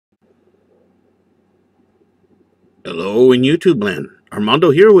Hello in YouTube land.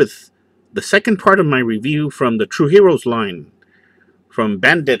 Armando here with the second part of my review from the True Heroes line from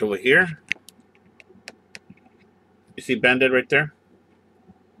Bandit over here. You see Bandit right there?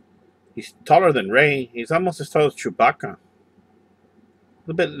 He's taller than Ray. He's almost as tall as Chewbacca. A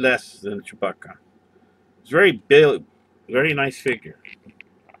little bit less than Chewbacca. It's very big, very nice figure.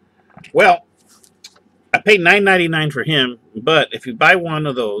 Well, I paid $9.99 for him, but if you buy one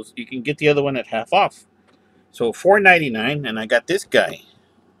of those, you can get the other one at half off. So $4.99, and I got this guy.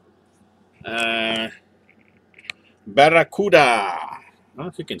 Uh, Barracuda. I don't know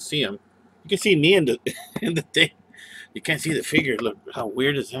if you can see him. You can see me in the in the thing. You can't see the figure. Look, how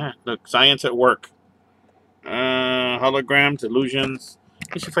weird is that? Look, science at work. Holograms, illusions.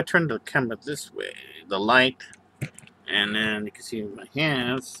 Let's see if I turn the camera this way. The light. And then you can see my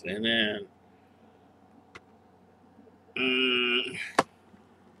hands. And then...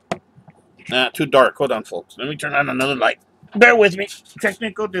 too dark. Hold on, folks. Let me turn on another light. Bear with me.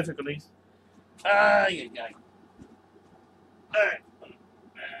 Technical difficulties. Yeah.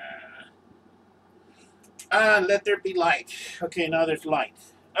 Alright. Let there be light. Okay, now there's light.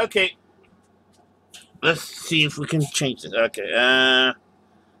 Okay. Let's see if we can change this. Okay.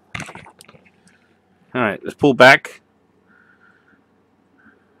 Alright, let's pull back.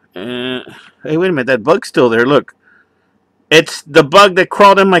 Hey, wait a minute. That bug's still there. Look. It's the bug that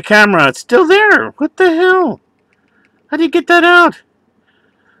crawled in my camera. It's still there. What the hell? How do you get that out?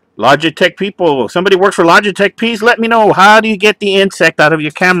 Logitech people. Somebody works for Logitech. Please let me know. How do you get the insect out of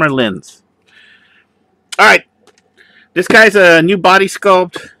your camera lens? Alright. This guy's a new body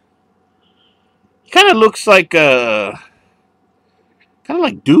sculpt. He kind of looks like kind of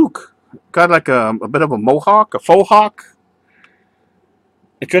like Duke. Got like a bit of a mohawk, a faux hawk.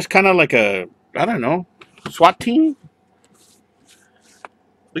 It's just kind of like a, I don't know, SWAT team.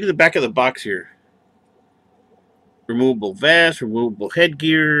 Look at the back of the box here. Removable vest, removable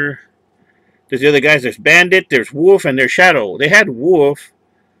headgear. There's the other guys. There's Bandit, there's Wolf, and there's Shadow. They had Wolf.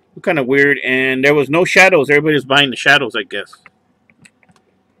 Kind of weird. And there was no Shadows. Everybody was buying the Shadows, I guess.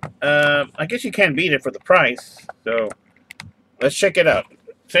 I guess you can't beat it for the price. So, let's check it out.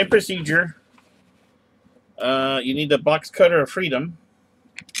 Same procedure. You need the box cutter of freedom.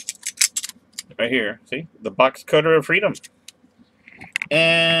 Right here. See? The box cutter of freedom.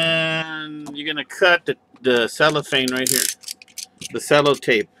 And you're going to cut the cellophane right here. The cello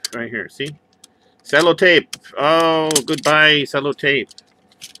tape right here. See? Cello tape. Oh, goodbye, cello tape.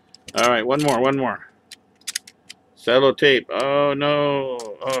 All right, one more. Cello tape. Oh, no.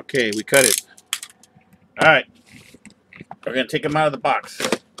 Okay, we cut it. All right. We're going to take him out of the box.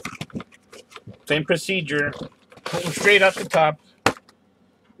 Same procedure. Pull him straight up the top.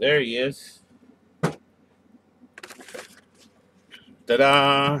 There he is.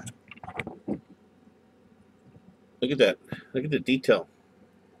 Ta-da! Look at that. Look at the detail.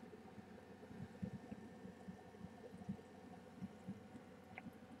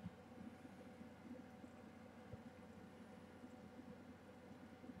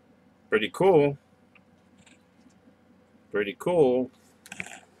 Pretty cool. Pretty cool.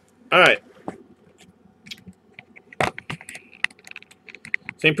 All right.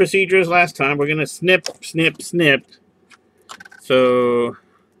 Same procedure as last time. We're going to snip. So,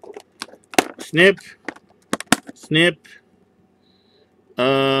 snip.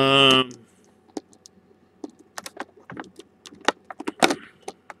 Um,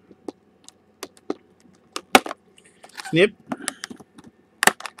 snip.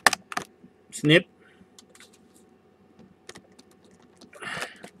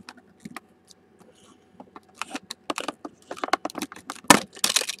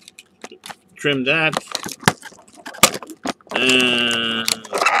 Trim that. And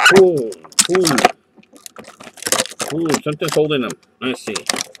something's holding them. Let's see.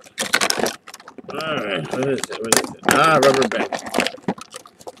 Alright, what is it? Ah, rubber band.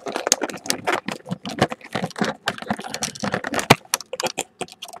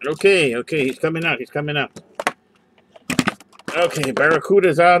 Okay, he's coming out. Okay,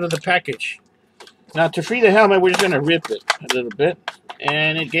 Barracuda's out of the package. Now, to free the helmet, we're just going to rip it a little bit.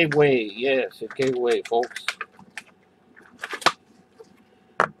 And it gave way. Yes, it gave way, folks.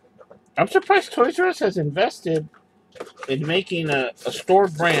 I'm surprised Toys R Us has invested in making a store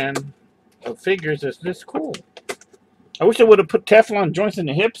brand of figures that's this cool. I wish they would have put Teflon joints in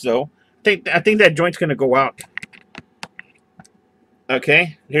the hips, though. I think that joint's going to go out.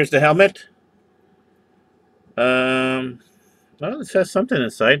 Okay, here's the helmet. Well, it says something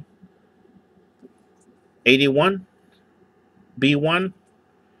inside. 81, B1,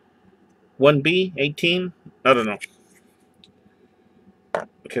 1B, 18. I don't know.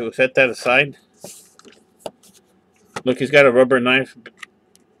 Okay, we'll set that aside. Look, he's got a rubber knife.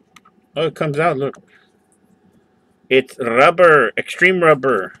 Oh, it comes out, look. It's rubber, extreme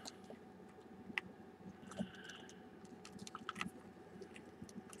rubber.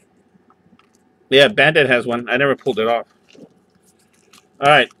 Yeah, Bandit has one. I never pulled it off.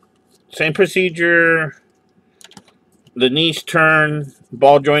 Alright, same procedure. The knees turn,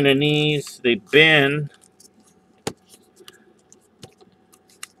 ball jointed knees, they bend.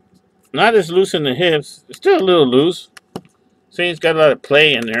 Not as loose in the hips. It's still a little loose. See, it's got a lot of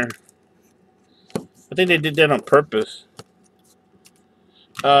play in there. I think they did that on purpose.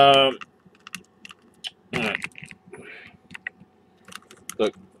 Right.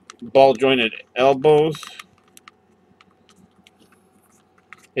 Look, ball jointed elbows.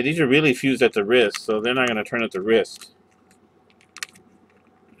 Yeah, these are really fused at the wrist, so they're not going to turn at the wrist.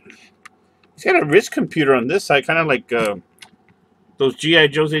 He's got a wrist computer on this side, kind of like those G.I.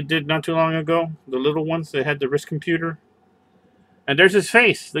 Joes they did not too long ago. The little ones that had the wrist computer. And there's his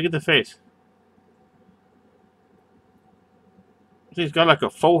face. Look at the face. He's got like a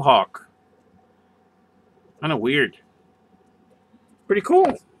faux hawk. Kind of weird. Pretty cool.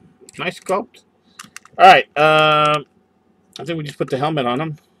 Nice sculpt. Alright, I think we just put the helmet on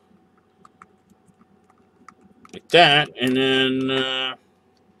him. Like that. And then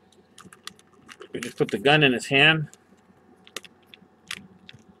we just put the gun in his hand.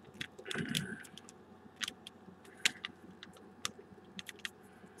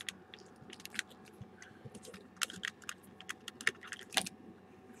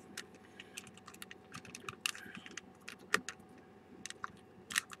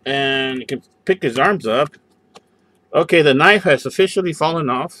 And you can pick his arms up. Okay, the knife has officially fallen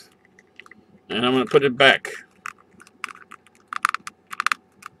off. And I'm going to put it back.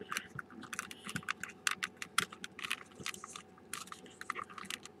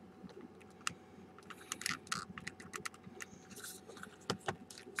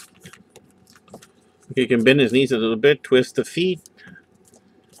 You can bend his knees a little bit, twist the feet,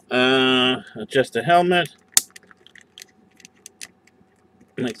 adjust the helmet,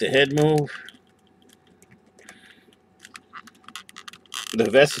 make the head move. The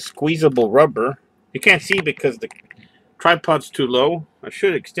vest is squeezable rubber. You can't see because the tripod's too low. I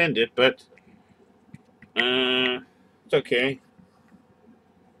should extend it, but it's okay.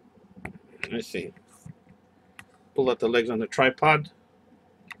 Let's see. Pull out the legs on the tripod.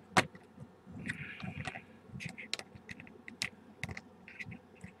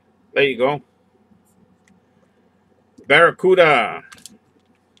 There you go. Barracuda.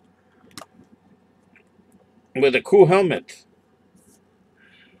 With a cool helmet.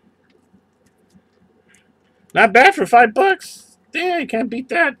 Not bad for $5. Yeah, you can't beat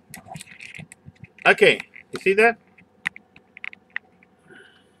that. Okay, you see that?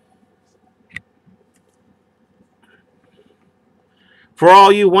 For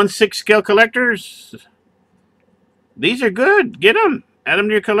all you 1/6 scale collectors, these are good. Get them. Add them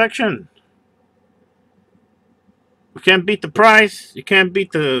to your collection. You can't beat the price. You can't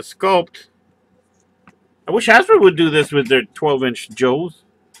beat the sculpt. I wish Hasbro would do this with their 12-inch Joes.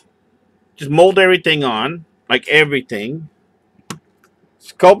 Just mold everything on, like everything.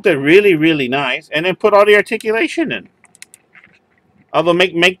 Sculpt it really, really nice, and then put all the articulation in. Although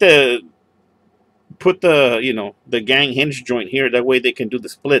put the the gang hinge joint here. That way they can do the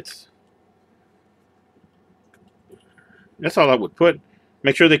splits. That's all I would put.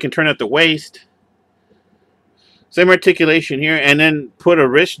 Make sure they can turn at the waist. Same articulation here, and then put a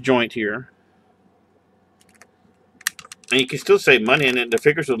wrist joint here. And you can still save money, and then the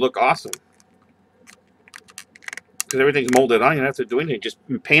figures will look awesome. Because everything's molded on. You don't have to do anything. Just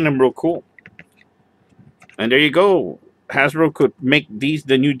paint them real cool. And there you go. Hasbro could make these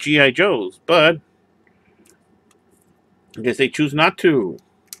the new G.I. Joes, but I guess they choose not to.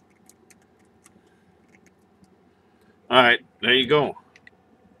 Alright, there you go.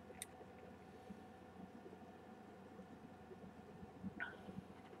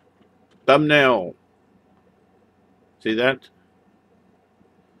 Thumbnail. See that?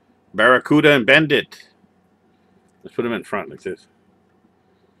 Barracuda and Bandit. Let's put them in front like this.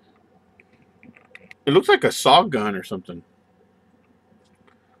 It looks like a saw gun or something.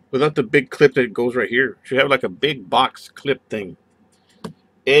 Without the big clip that goes right here. Should have like a big box clip thing.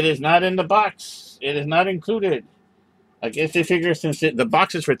 It is not in the box. It is not included. I guess they figure since the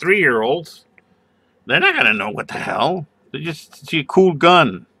box is for 3-year-olds, they're not going to know what the hell. They just see a cool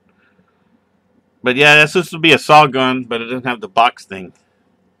gun. But yeah, that's supposed to be a saw gun, but it doesn't have the box thing.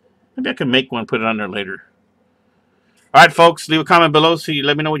 Maybe I can make one, put it on there later. Alright, folks, leave a comment below so you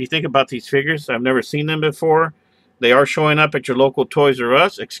let me know what you think about these figures. I've never seen them before. They are showing up at your local Toys R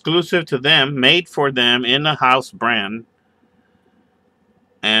Us, exclusive to them, made for them, in the house brand.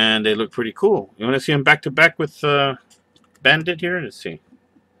 And they look pretty cool. You want to see them back to back with Bandit here? Let's see.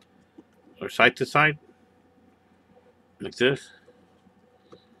 Or side to side. Like this.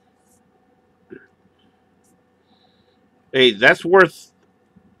 Hey, that's worth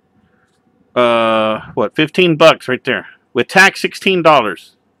what, $15 right there. With tax,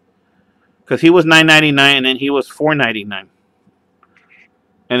 $16. Because he was $9.99 and then he was $4.99.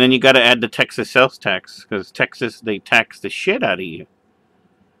 And then you got to add the Texas sales tax, because Texas, they tax the shit out of you.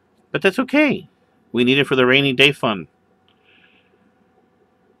 But that's okay. We need it for the rainy day fund.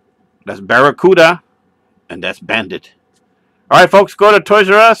 That's Barracuda, and that's Bandit. All right, folks, go to Toys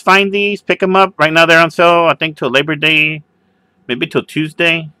R Us, find these, pick them up. Right now they're on sale, I think, till Labor Day, maybe till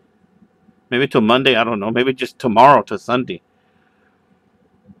Tuesday, maybe till Monday. I don't know. Maybe just tomorrow to Sunday.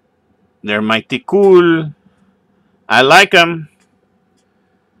 They're mighty cool. I like them.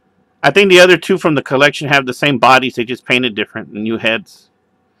 I think the other two from the collection have the same bodies. They just painted different, new heads.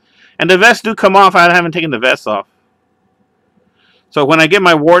 And the vests do come off. I haven't taken the vests off. So when I get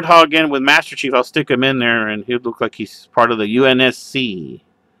my Warthog in with Master Chief, I'll stick him in there, and he'll look like he's part of the UNSC.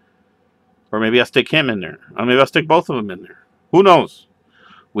 Or maybe I'll stick him in there. Or maybe I'll stick both of them in there. Who knows?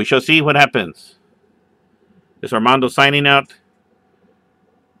 We shall see what happens. This is Armando signing out.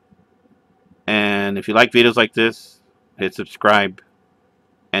 And if you like videos like this, hit subscribe.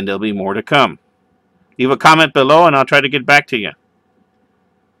 And there'll be more to come. Leave a comment below and I'll try to get back to you.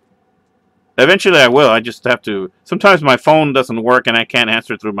 Eventually I will. I just have to... Sometimes my phone doesn't work and I can't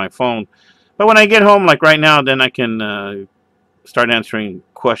answer through my phone. But when I get home, like right now, then I can start answering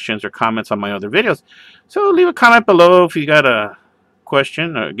questions or comments on my other videos. So leave a comment below if you got a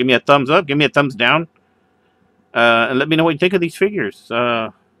question. Or give me a thumbs up. Give me a thumbs down. And let me know what you think of these figures.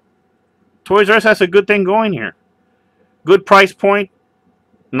 Toys R Us has a good thing going here. Good price point.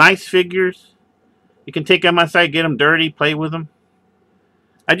 Nice figures. You can take them outside, get them dirty, play with them.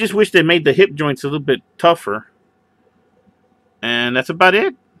 I just wish they made the hip joints a little bit tougher. And that's about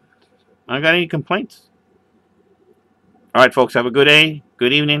it. I don't got any complaints. Alright, folks, have a good day,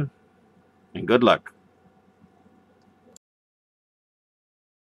 good evening, and good luck.